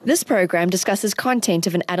This program discusses content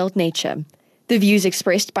of an adult nature. The views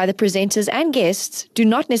expressed by the presenters and guests do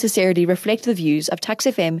not necessarily reflect the views of Tuks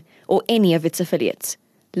FM or any of its affiliates.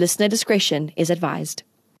 Listener discretion is advised.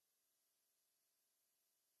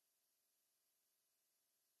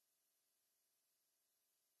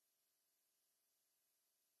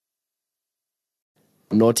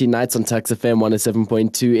 Naughty Nights on Tuks FM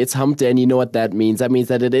 107.2. It's hump day, and you know what that means. That means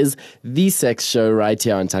that it is the sex show right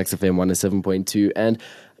here on Tuks FM 107.2. And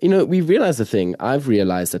you know, we've realized a thing. I've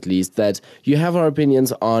realized, at least, that you have our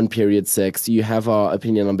opinions on period sex. You have our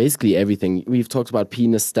opinion on basically everything. We've talked about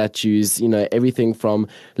penis statues, you know, everything from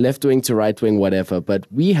left wing to right wing, whatever. But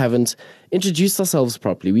we haven't introduced ourselves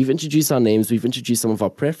properly. We've introduced our names. We've introduced some of our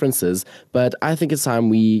preferences. But I think it's time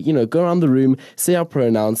we, you know, go around the room, say our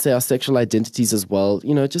pronouns, say our sexual identities as well,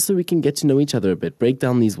 you know, just so we can get to know each other a bit, break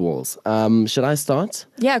down these walls. Should I start?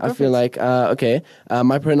 Yeah, go I feel like, okay.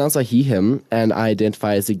 My pronouns are he, him, and I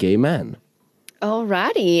identify as a gay man.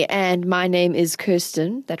 Alrighty, and my name is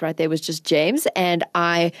Kirsten. That right there was just James, and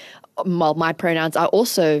my pronouns are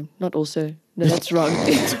no, that's wrong.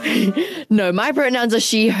 No, my pronouns are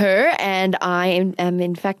she, her, and I am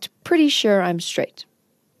in fact pretty sure I'm straight.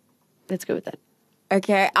 Let's go with that.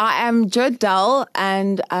 Okay, I am Jodelle,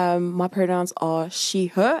 and my pronouns are she,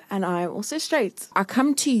 her, and I am also straight. I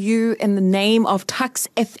come to you in the name of Tuks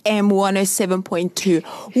FM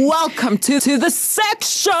 107.2. Welcome to the sex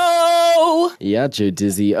show! Yeah, Joe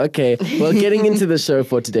Dizzy. Okay, well, getting into the show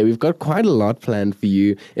for today, we've got quite a lot planned for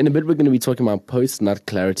you. In a bit, we're going to be talking about post-nut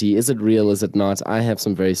clarity. Is it real? Is it not? I have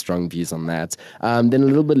some very strong views on that. Then a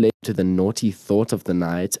little bit later, to the naughty thought of the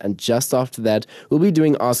night, and just after that, we'll be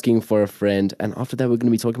doing asking for a friend, and after that, we're going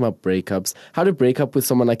to be talking about breakups, how to break up with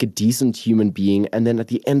someone like a decent human being, and then at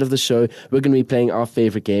the end of the show, we're going to be playing our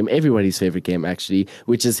favorite game, everybody's favorite game actually,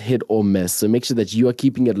 which is hit or miss. So make sure that you are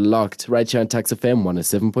keeping it locked right here on Tuks FM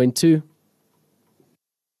 107.2.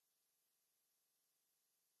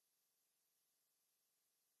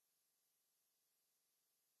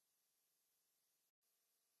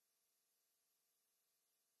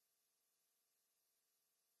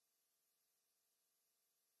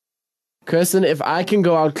 Kirsten, if I can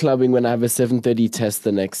go out clubbing when I have a 7:30 test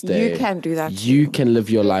the next day, You can do that. You can live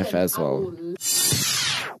your life as well.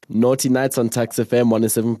 Naughty Nights on Tuks FM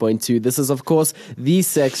 107.2. This is, of course, the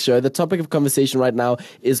sex show. The topic of conversation right now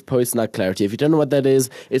is post-nut clarity. If you don't know what that is,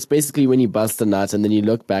 it's basically when you bust a nut and then you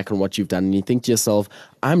look back on what you've done and you think to yourself,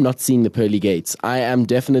 I'm not seeing the pearly gates. I am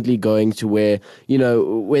definitely going to where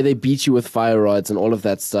they beat you with fire rods and all of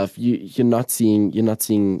that stuff. You're not seeing,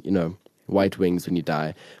 white wings when you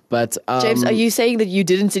die. But James, are you saying that you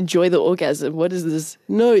didn't enjoy the orgasm? What is this?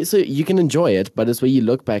 No, so you can enjoy it, but it's where you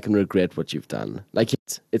look back and regret what you've done. Like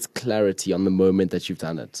it's clarity on the moment that you've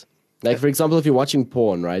done it. Like, for example, if you're watching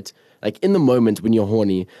porn, right? Like in the moment when you're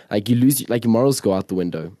horny, like you lose, like your morals go out the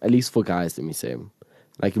window. At least for guys, let me say.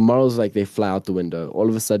 Like your morals, like they fly out the window. All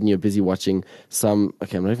of a sudden you're busy watching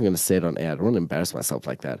okay, I'm not even going to say it on air. I don't want to embarrass myself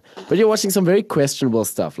like that. But you're watching some very questionable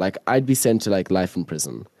stuff. Like I'd be sent to like life in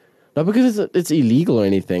prison. Not because it's illegal or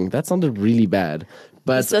anything. That sounded really bad.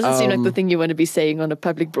 But this doesn't seem like the thing you want to be saying on a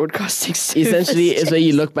public broadcasting service. Essentially, is where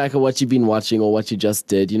you look back at what you've been watching or what you just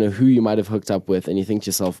did, who you might have hooked up with, and you think to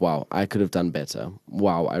yourself, wow, I could have done better.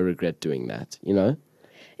 Wow, I regret doing that,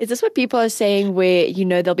 Is this what people are saying where,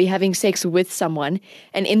 they'll be having sex with someone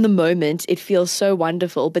and in the moment it feels so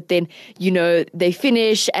wonderful, but then, they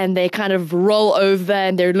finish and they kind of roll over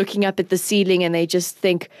and they're looking up at the ceiling and they just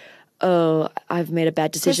think, oh, I've made a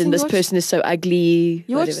bad decision. This person is so ugly.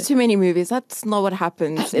 You watch too many movies. That's not what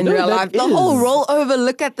happens in real life. The whole roll over,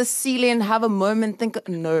 look at the ceiling, have a moment, think,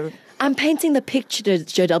 no. I'm painting the picture,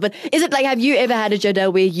 Jodelle, but is it like, have you ever had a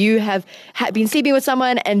Jodelle where you have been sleeping with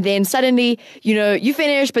someone and then suddenly, you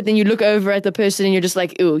finish, but then you look over at the person and you're just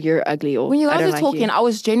like, ooh, you're ugly, or when you guys were talking, I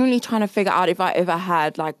was genuinely trying to figure out if I ever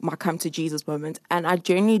had like my come to Jesus moment, and I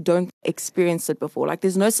genuinely don't experience it before. Like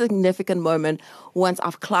there's no significant moment once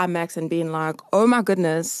I've climaxed and been like, oh my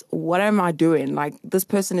goodness, what am I doing? Like this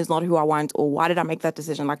person is not who I want, or why did I make that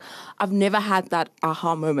decision? Like I've never had that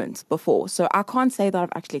aha moment before. So I can't say that I've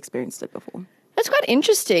actually experienced it before. That's quite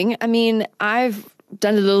interesting. I mean, I've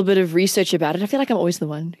done a little bit of research about it. I feel like I'm always the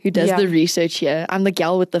one who does the research here. I'm the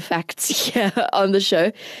gal with the facts here on the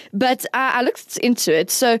show. But I looked into it.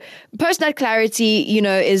 So post-nut clarity,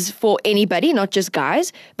 is for anybody, not just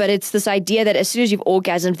guys. But it's this idea that as soon as you've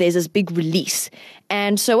orgasmed, there's this big release.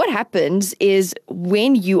 And so what happens is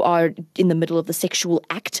when you are in the middle of the sexual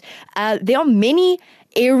act, there are many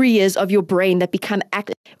areas of your brain that become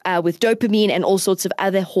active with dopamine and all sorts of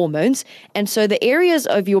other hormones. And so the areas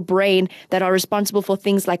of your brain that are responsible for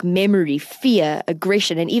things like memory, fear,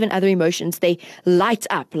 aggression, and even other emotions, they light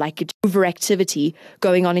up like it's overactivity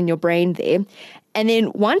going on in your brain there. And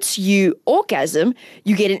then once you orgasm,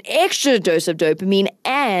 you get an extra dose of dopamine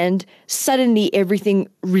and suddenly everything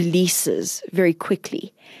releases very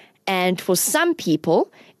quickly. And for some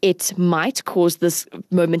people, it might cause this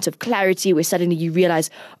moment of clarity where suddenly you realize,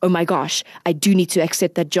 oh my gosh, I do need to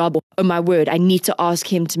accept that job. Or, oh my word, I need to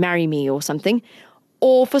ask him to marry me or something.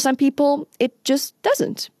 Or for some people, it just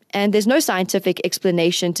doesn't. And there's no scientific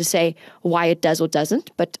explanation to say why it does or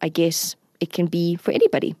doesn't, but I guess it can be for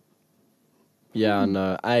anybody. Yeah,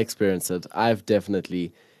 no, I experienced it. I've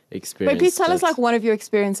definitely experienced it. But please tell us like one of your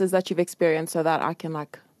experiences that you've experienced so that I can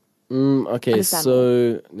like okay, understand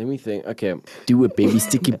so let me think. Okay, do it, baby,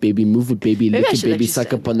 stick it, baby, move it, baby, Maybe lick I it, should let baby, you suck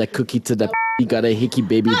stand. up on that cookie to the you got a hickey,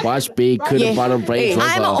 baby, wash, big, could have bottom brain.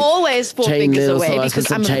 I'm always 4 chain fingers little away sauce because with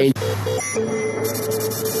some I'm chain.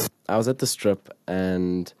 I was at the strip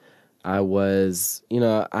and I was,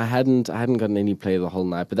 I hadn't gotten any play the whole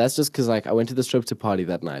night, but that's just because like I went to the strip to party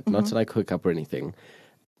that night, not to like hook up or anything.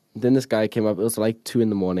 Then this guy came up. It was like 2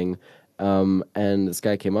 a.m. And this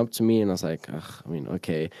guy came up to me, and I was like,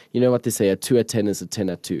 okay. You know what they say? A 2 at 10 is a 10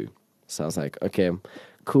 at 2. So I was like, okay,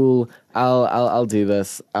 cool. I'll do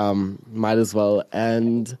this. Might as well.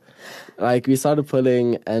 And like we started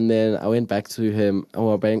pulling, and then I went back to him.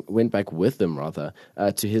 Went back with him rather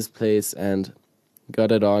to his place and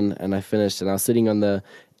got it on. And I finished. And I was sitting on the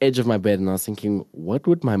edge of my bed, and I was thinking, what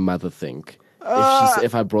would my mother think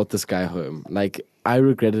if I brought this guy home? Like I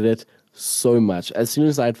regretted it so much. As soon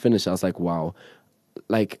as I had finished, I was like, wow.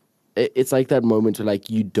 Like, it's like that moment where, like,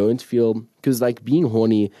 you don't feel... Because, like, being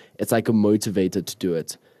horny, it's like a motivator to do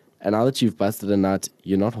it. And now that you've busted a nut,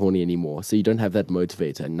 you're not horny anymore. So you don't have that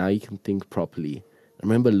motivator. And now you can think properly. I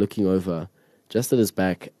remember looking over just at his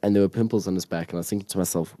back, and there were pimples on his back. And I was thinking to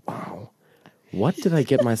myself, wow, what did I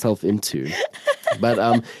get myself into?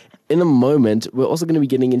 But in a moment, we're also going to be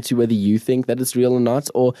getting into whether you think that it's real or not,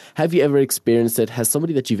 or have you ever experienced it? Has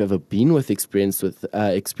somebody that you've ever been with experienced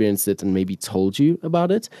it and maybe told you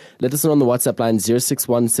about it? Let us know on the WhatsApp line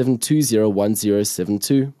 061 720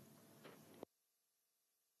 1072.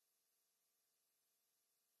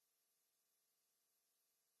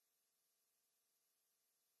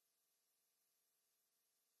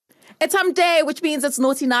 It's Hump Day, which means it's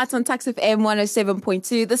Naughty Nights on Tuks FM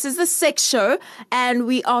 107.2. This is the Sex Show, and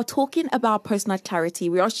we are talking about personal clarity.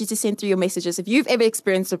 We asked you to send through your messages. If you've ever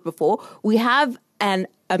experienced it before, we have a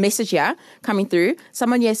message here coming through.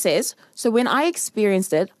 Someone here says, so when I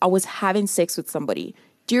experienced it, I was having sex with somebody.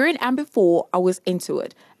 During and before, I was into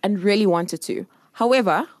it and really wanted to.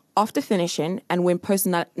 However, after finishing and when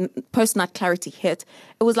personal clarity hit,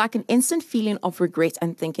 it was like an instant feeling of regret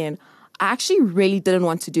and thinking, I actually really didn't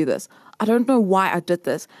want to do this. I don't know why I did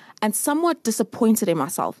this, and somewhat disappointed in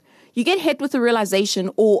myself. You get hit with a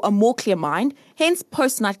realization or a more clear mind, hence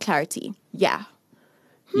personal clarity. Yeah.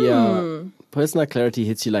 Yeah, personal clarity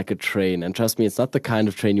hits you like a train, and trust me, it's not the kind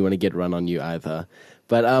of train you want to get run on you either.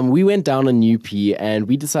 But we went down on UP, and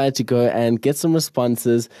we decided to go and get some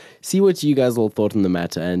responses, see what you guys all thought on the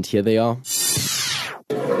matter, and here they are.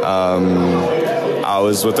 I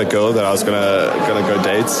was with a girl that I was gonna go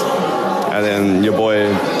date, and then your boy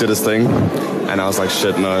did his thing, and I was like,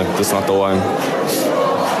 shit, no, this is not the one.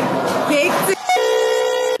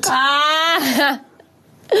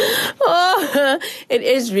 Oh, it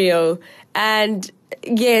is real. And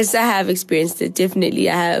yes, I have experienced it. Definitely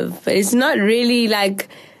I have. But it's not really like,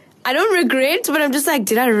 I don't regret, but I'm just like,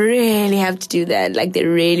 did I really have to do that? Like there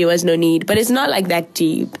really was no need. But it's not like that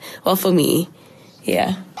deep. Well, for me,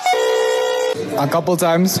 yeah. A couple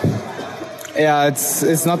times. Yeah,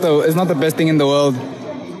 it's not the best thing in the world.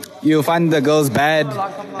 You find the girl's bad,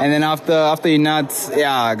 and then after you nuts,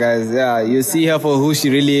 yeah, guys, yeah, you see her for who she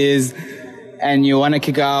really is, and you want to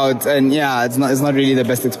kick her out, and yeah, it's not really the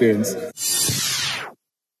best experience.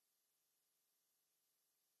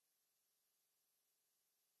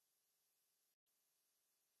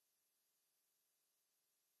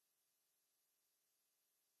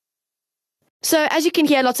 So as you can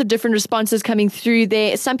hear, lots of different responses coming through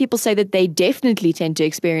there. Some people say that they definitely tend to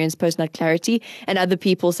experience post-nut clarity, and other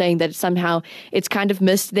people saying that somehow it's kind of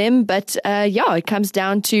missed them. But it comes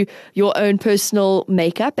down to your own personal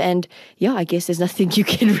makeup. And I guess there's nothing you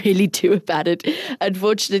can really do about it,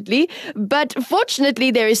 unfortunately. But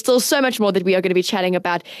fortunately, there is still so much more that we are going to be chatting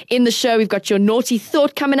about in the show. We've got your naughty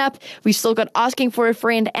thought coming up. We've still got asking for a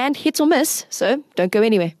friend and hit or miss. So don't go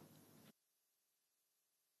anywhere.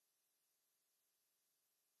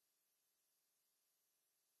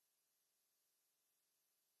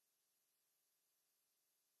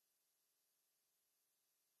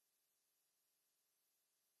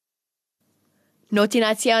 Naughty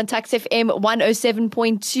Nights here on Tuks FM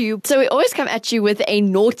 107.2. So we always come at you with a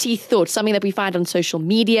naughty thought, something that we find on social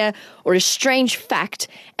media or a strange fact.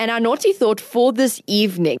 And our naughty thought for this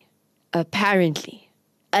evening, apparently,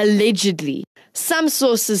 allegedly, some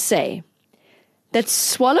sources say that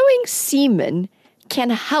swallowing semen can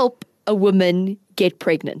help a woman get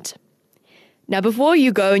pregnant. Now, before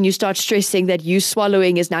you go and you start stressing that you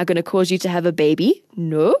swallowing is now going to cause you to have a baby,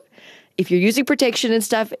 no. If you're using protection and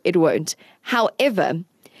stuff, it won't. However,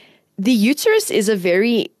 the uterus is a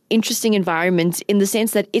very interesting environment in the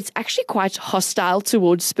sense that it's actually quite hostile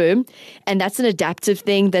towards sperm. And that's an adaptive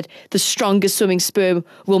thing that the strongest swimming sperm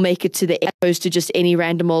will make it to the egg, opposed to just any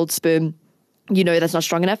random old sperm, that's not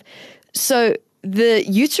strong enough. So the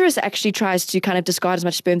uterus actually tries to kind of discard as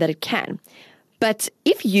much sperm that it can. But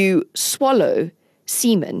if you swallow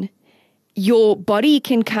semen, your body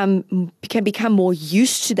can become more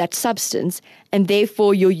used to that substance, and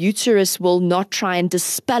therefore your uterus will not try and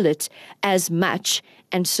dispel it as much.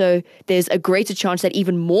 And so there's a greater chance that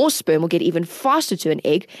even more sperm will get even faster to an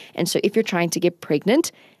egg. And so if you're trying to get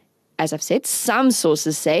pregnant, as I've said, some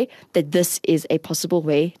sources say that this is a possible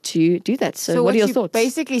way to do that. So what are your thoughts?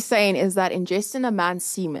 Basically saying is that ingesting a man's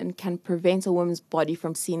semen can prevent a woman's body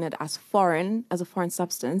from seeing it as a foreign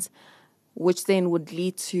substance, which then would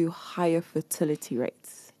lead to higher fertility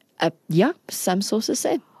rates. Some sources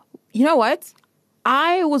said. You know what?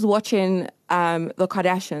 I was watching the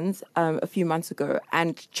Kardashians a few months ago,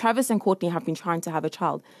 and Travis and Courtney have been trying to have a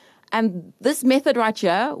child. And this method right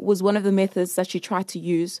here was one of the methods that she tried to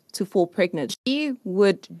use to fall pregnant. She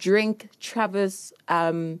would drink Travis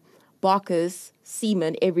Barker's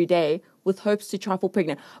semen every day with hopes to try fall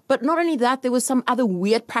pregnant. But not only that, there was some other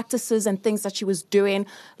weird practices and things that she was doing.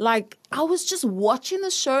 Like, I was just watching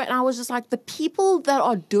the show and I was just like, the people that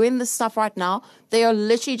are doing this stuff right now, they are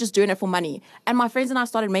literally just doing it for money. And my friends and I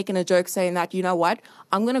started making a joke saying that, you know what,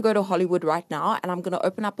 I'm going to go to Hollywood right now and I'm going to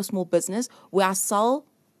open up a small business where I sell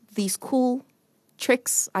these cool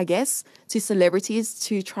tricks, I guess, to celebrities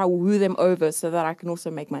to try woo them over so that I can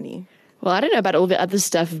also make money. Well, I don't know about all the other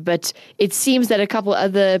stuff, but it seems that a couple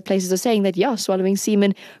other places are saying that, swallowing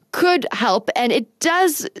semen could help. And it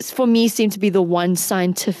does, for me, seem to be the one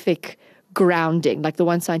scientific grounding, like the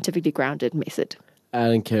one scientifically grounded method. I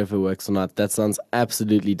don't care if it works or not. That sounds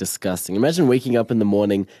absolutely disgusting. Imagine waking up in the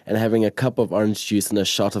morning and having a cup of orange juice and a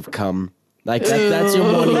shot of cum. Like, that's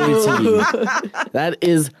your morning routine. That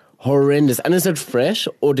is horrendous. And is it fresh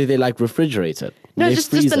or do they refrigerate it? No,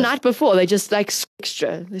 just the night before. They just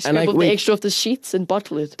extra. They scramble the extra off the sheets and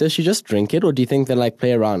bottle it. Does she just drink it or do you think they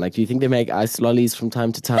play around? Do you think they make ice lollies from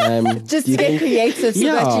time to time? Just to get creative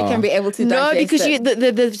so that she can be able to digest because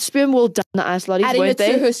it. the sperm will down the ice lollies, Adding won't it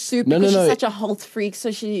they? to her soup because she's such a health freak,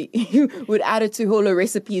 so she would add it to all her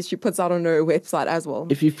recipes she puts out on her website as well.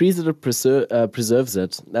 If you freeze it, it preserves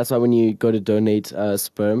it. That's why when you go to donate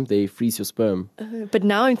sperm, they freeze your sperm. But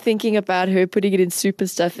now I'm thinking about her putting it in soup and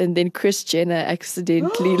stuff, and then Kris Jenner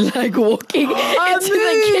accidentally walking into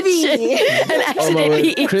the kitchen and accidentally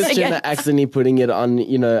eating Kris Jenner it. accidentally putting it on,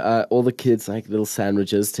 all the kids little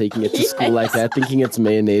sandwiches, taking it to school like that, thinking it's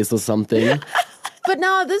mayonnaise or something. But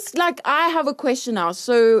now I have a question now.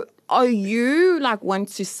 So are you one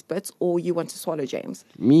to spit or you want to swallow, James?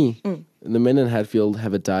 Me? The men in Hatfield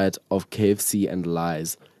have a diet of KFC and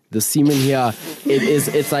lies. The semen here,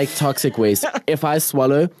 it's like toxic waste. If I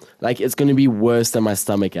swallow, it's going to be worse than my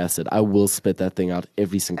stomach acid. I will spit that thing out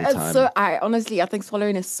every single time. So I think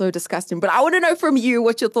swallowing is so disgusting. But I want to know from you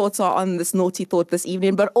what your thoughts are on this naughty thought this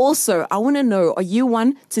evening. But also, I want to know, are you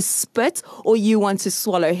one to spit or you want to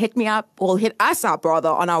swallow? Hit me up, or hit us up rather,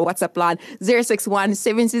 on our WhatsApp line 061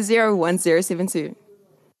 720 1072.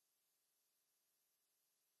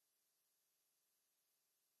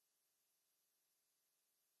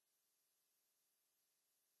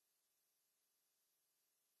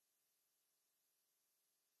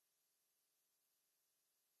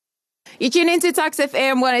 You tune into Tuks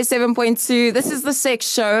FM 107.2. This is the Sex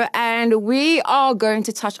Show, and we are going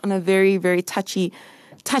to touch on a very, very touchy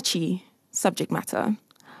subject matter: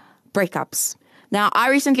 breakups. Now, I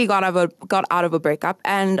recently got out of a breakup,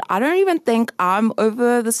 and I don't even think I'm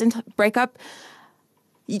over this breakup.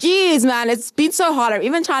 Jeez, man, it's been so hard. I'm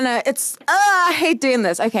even trying to, I hate doing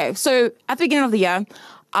this. Okay, so at the beginning of the year,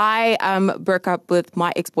 I broke up with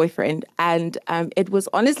my ex-boyfriend, and it was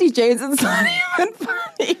honestly, James, it's not even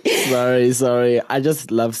funny. Sorry. I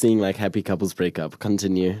just love seeing like happy couples break up.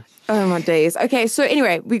 Continue. Oh my days. Okay, so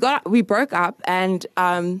anyway, we broke up, and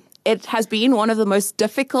it has been one of the most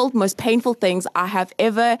difficult, most painful things I have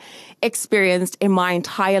ever experienced in my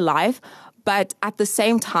entire life. But at the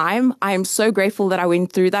same time, I am so grateful that I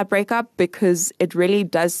went through that breakup, because it really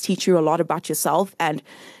does teach you a lot about yourself, and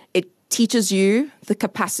it teaches you the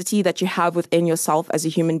capacity that you have within yourself as a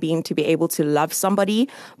human being to be able to love somebody.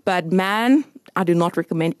 But man, I do not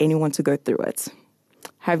recommend anyone to go through it.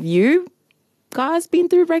 Have you guys been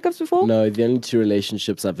through breakups before? No, the only 2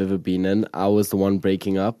 relationships I've ever been in, I was the one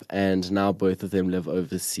breaking up, and now both of them live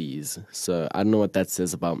overseas. So I don't know what that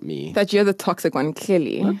says about me. That you're the toxic one,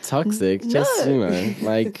 clearly. Not toxic, just,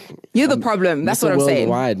 like... You're the problem. That's Mr. what I'm saying.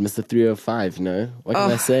 Worldwide, Mr. 305, What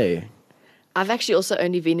can I say? I've actually also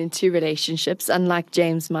only been in 2 relationships. Unlike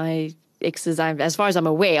James, my exes, as far as I'm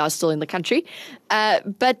aware, are still in the country.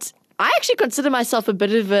 But I actually consider myself a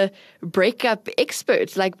bit of a breakup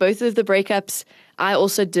expert. Like, both of the breakups, I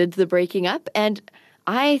also did the breaking up, and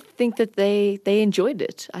I think that they enjoyed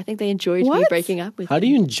it. I think they enjoyed me breaking up with How do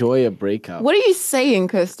you enjoy a breakup? What are you saying,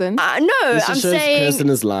 Kirsten? No, This I'm just shows saying... Kirsten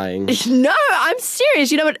is lying. No, I'm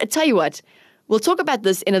serious. You know what? I tell you what. We'll talk about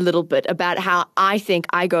this in a little bit, about how I think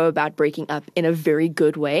I go about breaking up in a very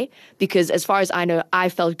good way, because as far as I know, I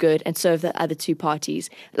felt good, and so have the other 2 parties,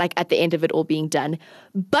 like at the end of it all being done.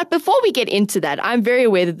 But before we get into that, I'm very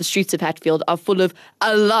aware that the streets of Hatfield are full of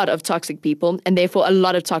a lot of toxic people, and therefore a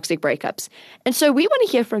lot of toxic breakups. And so we want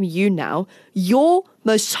to hear from you now, your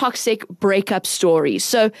most toxic breakup stories.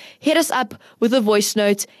 So hit us up with a voice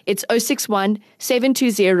note. It's 061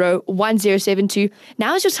 720 1072.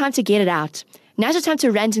 Now is your time to get it out. Now's the time to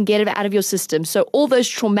rant and get it out of your system. So all those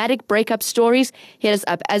traumatic breakup stories, hit us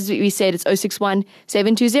up. As we said, it's 061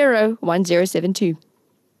 720 1072.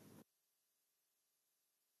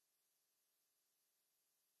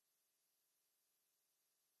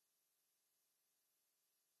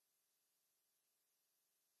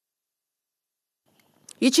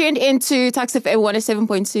 You tuned into Tuks FM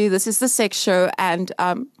 107.2. This is the Sex Show, and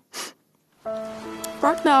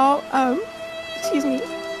right now, excuse me.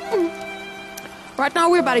 Right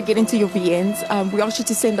now, we're about to get into your VNs. We asked you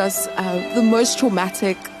to send us the most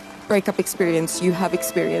traumatic breakup experience you have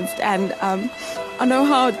experienced. And I know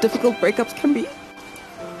how difficult breakups can be.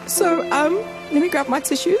 So let me grab my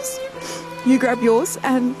tissues. You grab yours,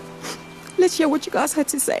 and let's hear what you guys had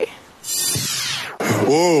to say.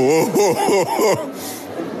 Whoa.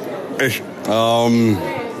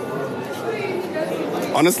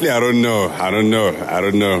 Honestly, I don't know.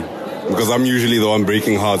 Because I'm usually the one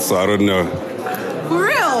breaking hearts, so I don't know.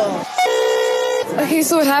 Okay,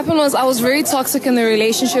 so what happened was I was very toxic in the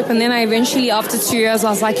relationship, and then I eventually, after 2 years, I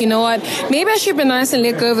was like, you know what, maybe I should be nice and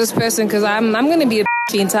let go of this person, because I'm going to be a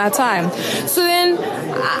the entire time. So then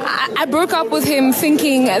I broke up with him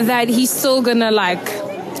thinking that he's still going to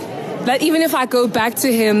that even if I go back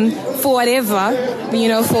to him for whatever,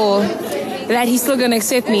 for that he's still going to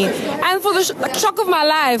accept me. And for the shock of my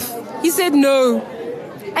life, he said no.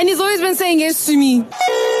 And he's always been saying yes to me.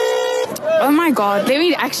 Oh my God, let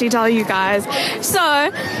me actually tell you guys. So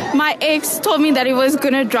my ex told me that he was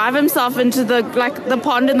going to drive himself into the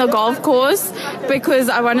pond in the golf course because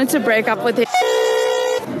I wanted to break up with him.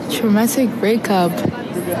 Traumatic breakup.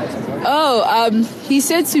 He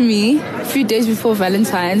said to me a few days before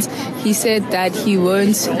Valentine's, he said that he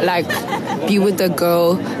won't be with a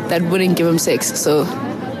girl that wouldn't give him sex. So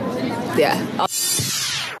yeah.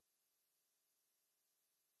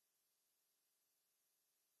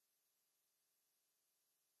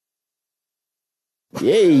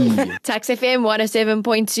 Yay! Tuks FM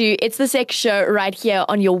 107.2. It's the Sex Show right here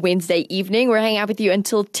on your Wednesday evening. We're hanging out with you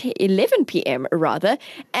until 11 p.m. rather.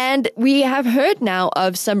 And we have heard now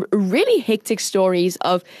of some really hectic stories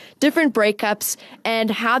of different breakups and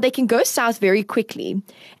how they can go south very quickly.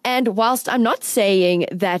 And whilst I'm not saying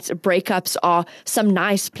that breakups are some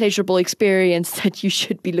nice, pleasurable experience that you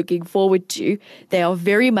should be looking forward to, they are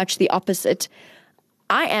very much the opposite.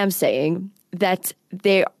 I am saying that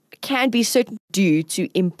there can be certain do to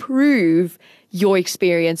improve your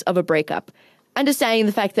experience of a breakup, understanding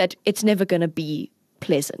the fact that it's never going to be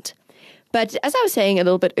pleasant. But as I was saying a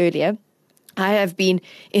little bit earlier, I have been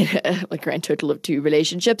in a grand total of 2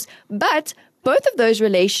 relationships, but both of those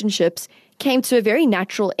relationships came to a very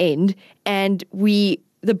natural end, and we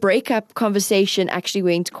the breakup conversation actually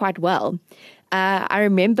went quite well. I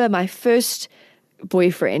remember my first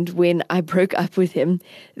boyfriend when I broke up with him.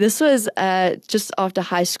 This was just after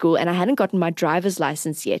high school, and I hadn't gotten my driver's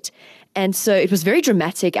license yet. And so it was very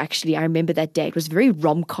dramatic, actually. I remember that day. It was very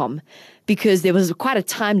rom-com because there was quite a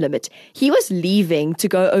time limit. He was leaving to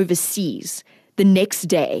go overseas the next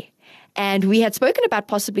day. And we had spoken about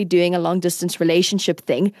possibly doing a long-distance relationship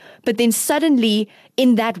thing. But then suddenly,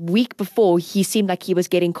 in that week before, he seemed like he was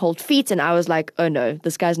getting cold feet. And I was like, oh no,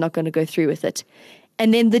 this guy's not going to go through with it.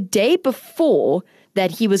 And then the day before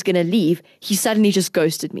that he was going to leave, he suddenly just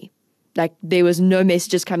ghosted me. Like, there was no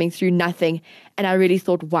messages coming through, nothing. And I really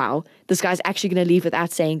thought, wow, this guy's actually going to leave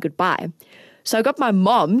without saying goodbye. So I got my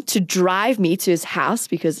mom to drive me to his house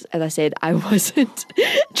because, as I said, I wasn't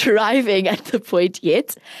driving at the point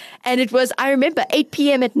yet. And it was, I remember, 8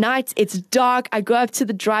 p.m. at night. It's dark. I go up to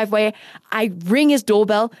the driveway. I ring his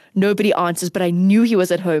doorbell. Nobody answers, but I knew he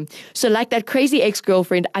was at home. So like that crazy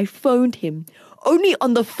ex-girlfriend, I phoned him. Only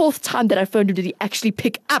on the 4th time that I phoned him did he actually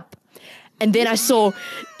pick up. And then I saw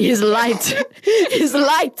his light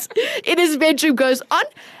in his bedroom goes on.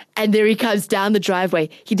 And there he comes down the driveway.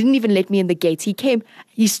 He didn't even let me in the gates.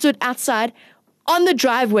 He stood outside on the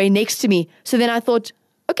driveway next to me. So then I thought,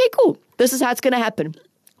 okay, cool. This is how it's going to happen.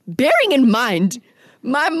 Bearing in mind,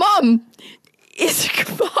 my mom is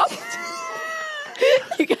parked.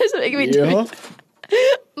 You guys are making me do it.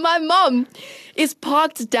 My mom is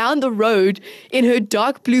parked down the road in her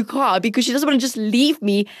dark blue car because she doesn't want to just leave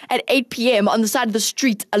me at 8 p.m. on the side of the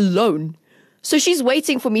street alone. So she's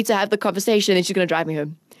waiting for me to have the conversation and she's going to drive me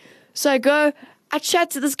home. So I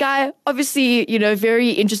chat to this guy. Obviously,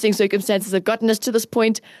 very interesting circumstances have gotten us to this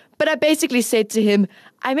point. But I basically said to him,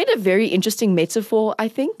 I made a very interesting metaphor, I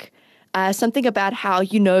think. Something about how,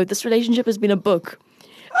 this relationship has been a book.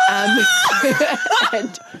 And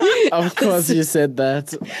of course you said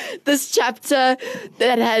that. This chapter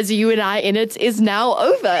that has you and I in it is now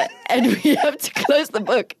over. And we have to close the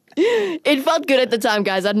book. It felt good at the time,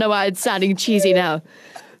 guys. I don't know why it's sounding cheesy now.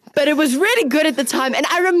 But it was really good at the time. And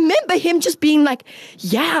I remember him just being like,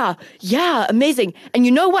 yeah, amazing. And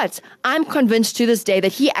you know what? I'm convinced to this day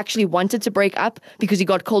that he actually wanted to break up because he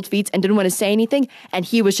got cold feet and didn't want to say anything. And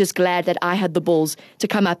he was just glad that I had the balls to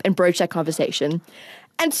come up and broach that conversation.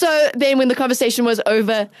 And so then when the conversation was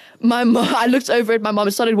over, I looked over at my mom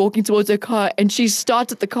and started walking towards her car. And she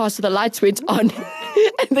started the car so the lights went on.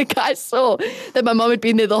 And the guy saw that my mom had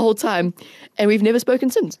been there the whole time. And we've never spoken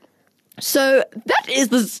since. So that is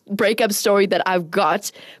the breakup story that I've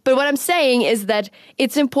got. But what I'm saying is that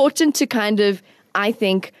it's important to kind of, I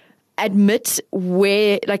think, admit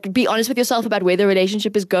be honest with yourself about where the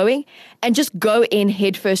relationship is going and just go in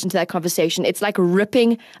head first into that conversation. It's like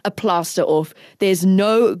ripping a plaster off. There's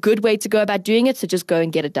no good way to go about doing it, so just go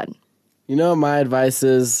and get it done. My advice,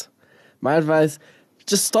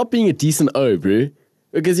 just stop being a decent O, bro.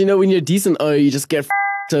 Because, when you're a decent O, you just get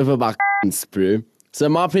f***ed over by bro. So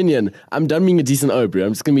in my opinion, I'm done being a decent O, bro.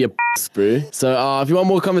 I'm just going to be a bro. So if you want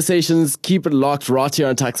more conversations, keep it locked right here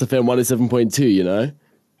on Tuks FM 107.2,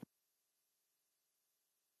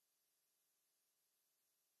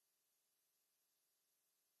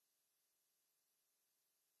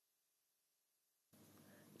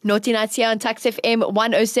 Naughty Nights here on Tuks FM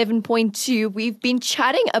 107.2. We've been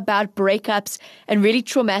chatting about breakups and really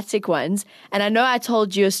traumatic ones. And I know I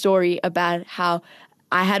told you a story about how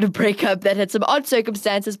I had a breakup that had some odd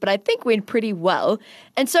circumstances, but I think went pretty well.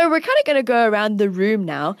 And so we're kind of going to go around the room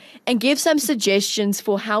now and give some suggestions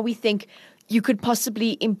for how we think you could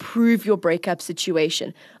possibly improve your breakup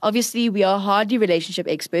situation. Obviously, we are hardly relationship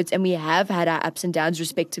experts and we have had our ups and downs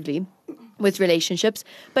respectively with relationships.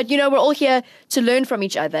 But, we're all here to learn from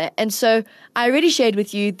each other. And so I already shared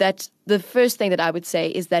with you that the first thing that I would say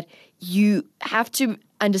is that you have to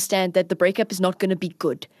understand that the breakup is not going to be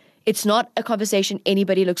good. It's not a conversation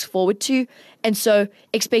anybody looks forward to. And so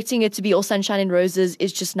expecting it to be all sunshine and roses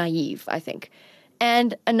is just naive, I think.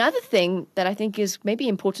 And another thing that I think is maybe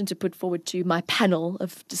important to put forward to my panel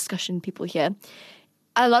of discussion people here,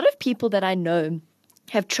 a lot of people that I know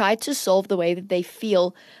have tried to solve the way that they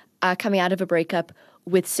feel coming out of a breakup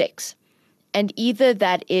with sex. And either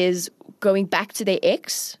that is going back to their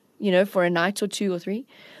ex, for a night or 2 or 3,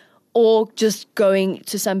 or just going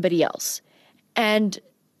to somebody else. And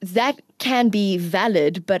that can be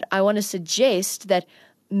valid, but I want to suggest that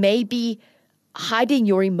maybe hiding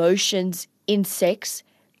your emotions in sex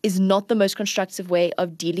is not the most constructive way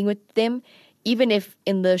of dealing with them, even if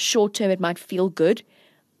in the short term it might feel good.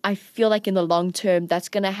 I feel like in the long term, that's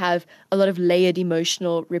going to have a lot of layered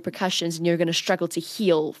emotional repercussions, and you're going to struggle to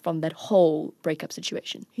heal from that whole breakup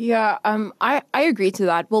situation. Yeah, I agree to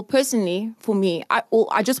that. Well, personally, for me,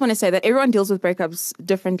 I just want to say that everyone deals with breakups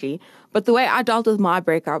differently. But the way I dealt with my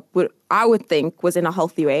breakup, I would think was in a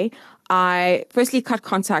healthy way. I firstly cut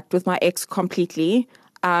contact with my ex completely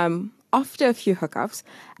after a few hookups.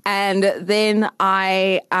 And then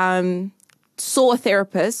I saw a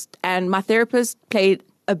therapist, and my therapist played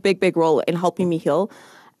a big role in helping me heal.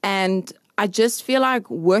 And I just feel like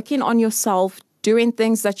working on yourself, doing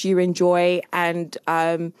things that you enjoy, and,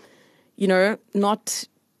 not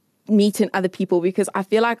meeting other people, because I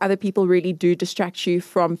feel like other people really do distract you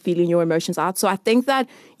from feeling your emotions out. So I think that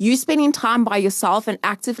you spending time by yourself and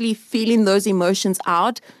actively feeling those emotions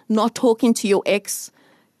out, not talking to your ex,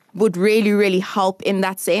 would really, really help in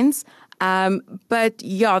that sense. But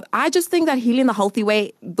yeah, I just think that healing the healthy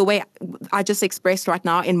way, the way I just expressed right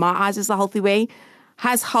now, in my eyes is the healthy way,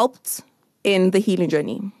 has helped in the healing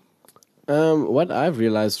journey. What I've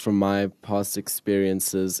realized from my past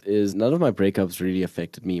experiences is none of my breakups really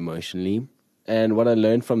affected me emotionally. And what I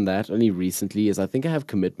learned from that only recently is I think I have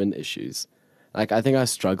commitment issues. Like, I think I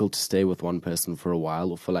struggle to stay with one person for a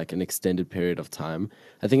while or for like an extended period of time.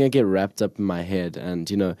 I think I get wrapped up in my head and,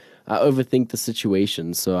 I overthink the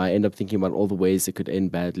situation. So I end up thinking about all the ways it could end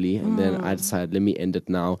badly. And then I decide, let me end it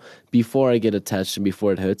now before I get attached and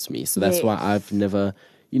before it hurts me. So that's why I've never,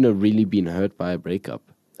 really been hurt by a breakup.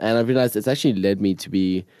 And I realized it's actually led me to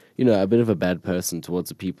be, a bit of a bad person towards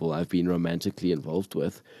the people I've been romantically involved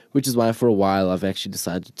with, which is why for a while I've actually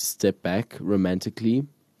decided to step back romantically.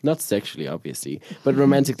 Not sexually, obviously, but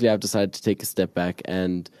romantically, I've decided to take a step back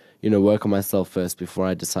and, work on myself first before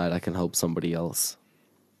I decide I can help somebody else.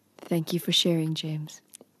 Thank you for sharing, James.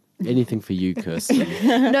 Anything for you, Kirsten.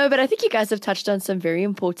 No, but I think you guys have touched on some very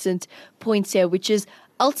important points here, which is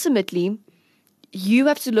ultimately you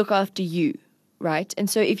have to look after you, right? And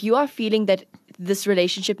so if you are feeling that this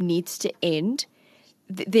relationship needs to end,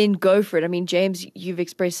 then go for it. I mean, James, you've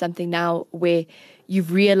expressed something now where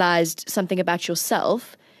you've realized something about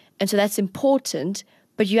yourself. And so that's important,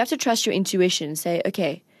 but you have to trust your intuition and say,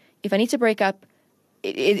 okay, if I need to break up,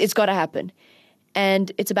 it's got to happen.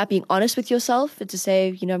 And it's about being honest with yourself and to say,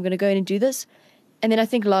 I'm going to go in and do this. And then I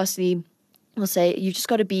think lastly, I'll say you just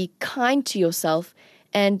got to be kind to yourself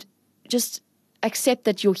and just accept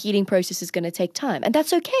that your healing process is going to take time. And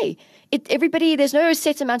that's okay. There's no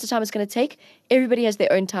set amount of time it's going to take. Everybody has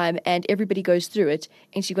their own time and everybody goes through it.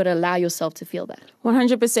 And so you've got to allow yourself to feel that.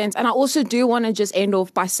 100%. And I also do want to just end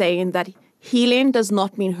off by saying that healing does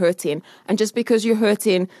not mean hurting. And just because you're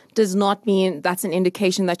hurting does not mean that's an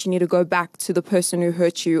indication that you need to go back to the person who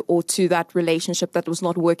hurt you or to that relationship that was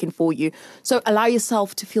not working for you. So allow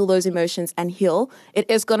yourself to feel those emotions and heal. It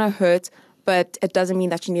is going to hurt, but it doesn't mean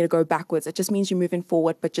that you need to go backwards. It just means you're moving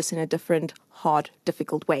forward, but just in a different, hard,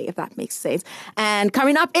 difficult way, if that makes sense. And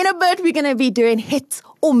coming up in a bit, we're going to be doing hit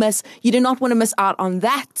or miss. You do not want to miss out on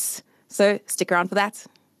that. So stick around for that.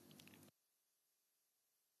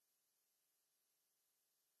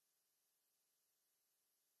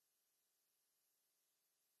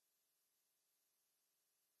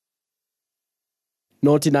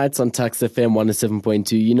 Naughty Nights on Tuks FM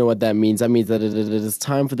 107.2. You know what that means. That means that it is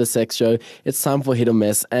time for the sex show. It's time for Hit or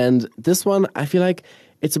Miss. And this one, I feel like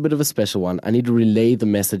it's a bit of a special one. I need to relay the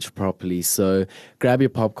message properly. So grab your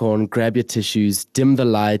popcorn, grab your tissues, dim the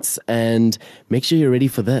lights, and make sure you're ready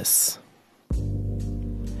for this.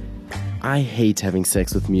 I hate having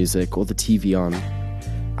sex with music or the TV on.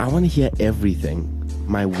 I want to hear everything.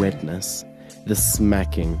 My wetness, the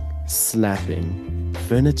smacking, slapping,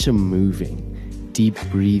 furniture moving, deep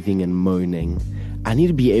breathing and moaning. I need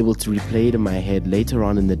to be able to replay it in my head later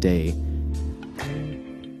on in the day.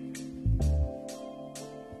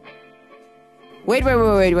 Wait.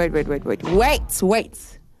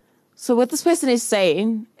 So what this person is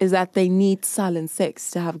saying is that they need silent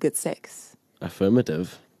sex to have good sex.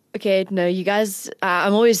 Affirmative. Okay, no, you guys,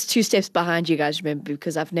 I'm always 2 steps behind you guys, remember,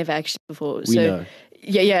 because I've never actually before. We know.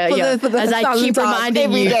 Yeah. As I keep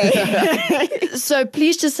reminding you. So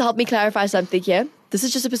please just help me clarify something here. This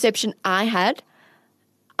is just a perception I had.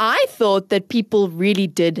 I thought that people really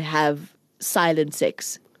did have silent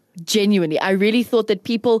sex. Genuinely. I really thought that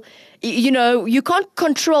people, you can't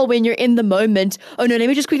control when you're in the moment. Oh no, let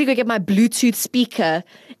me just quickly go get my Bluetooth speaker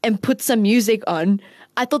and put some music on.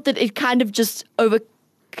 I thought that it kind of just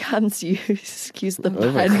overcomes you. Excuse the pun.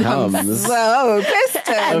 Overcomes. Whoa,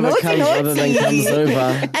 Kristen. Overcomes rather than comes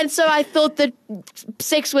over. And so I thought that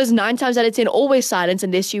sex was 9 times out of 10 always silent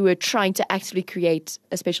unless you were trying to actively create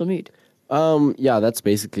a special mood. Yeah, that's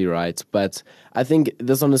basically right. But I think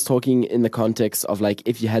this one is talking in the context of like,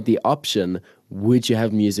 if you had the option, would you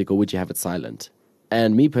have music or would you have it silent?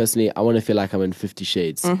 And me personally, I want to feel like I'm in 50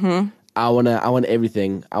 Shades. I want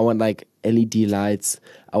everything. I want like LED lights.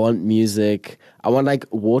 I want music. I want like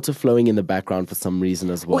water flowing in the background for some reason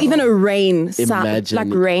as well. Or even a rain Imagine,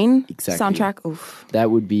 like rain exactly. soundtrack. Oof.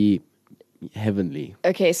 That would be heavenly.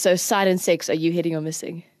 Okay, so silent sex, are you hitting or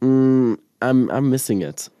missing? I'm missing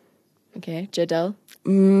it. Okay, Jadelle?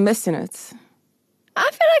 Missing it. I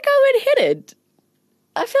feel like I would hit it.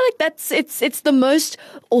 I feel like it's the most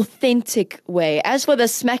authentic way. As for the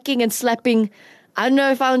smacking and slapping, I don't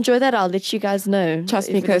know if I'll enjoy that. I'll let you guys know.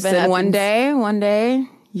 Trust me, if it ever Kirsten, one happens. day,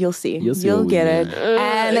 you'll see. You'll get it.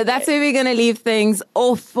 And that's where we're going to leave things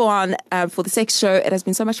off on for the sex show. It has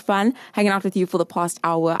been so much fun hanging out with you for the past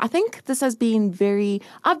hour. I think this has been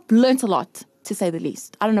I've learnt a lot, to say the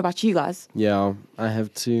least. I don't know about you guys. Yeah, I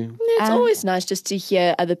have too. It's always nice just to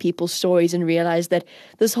hear other people's stories and realize that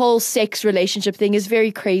this whole sex relationship thing is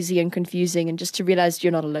very crazy and confusing, and just to realize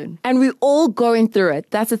you're not alone. And we're all going through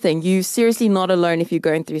it. That's the thing. You're seriously not alone if you're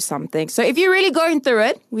going through something. So if you're really going through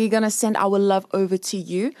it, we're going to send our love over to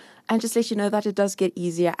you and just let you know that it does get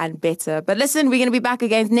easier and better. But listen, we're going to be back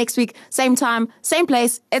again next week, same time, same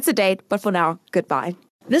place. It's a date. But for now, goodbye.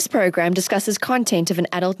 This program discusses content of an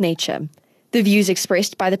adult nature. The views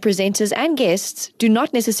expressed by the presenters and guests do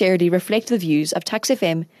not necessarily reflect the views of Tuks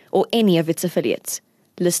FM or any of its affiliates.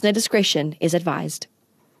 Listener discretion is advised.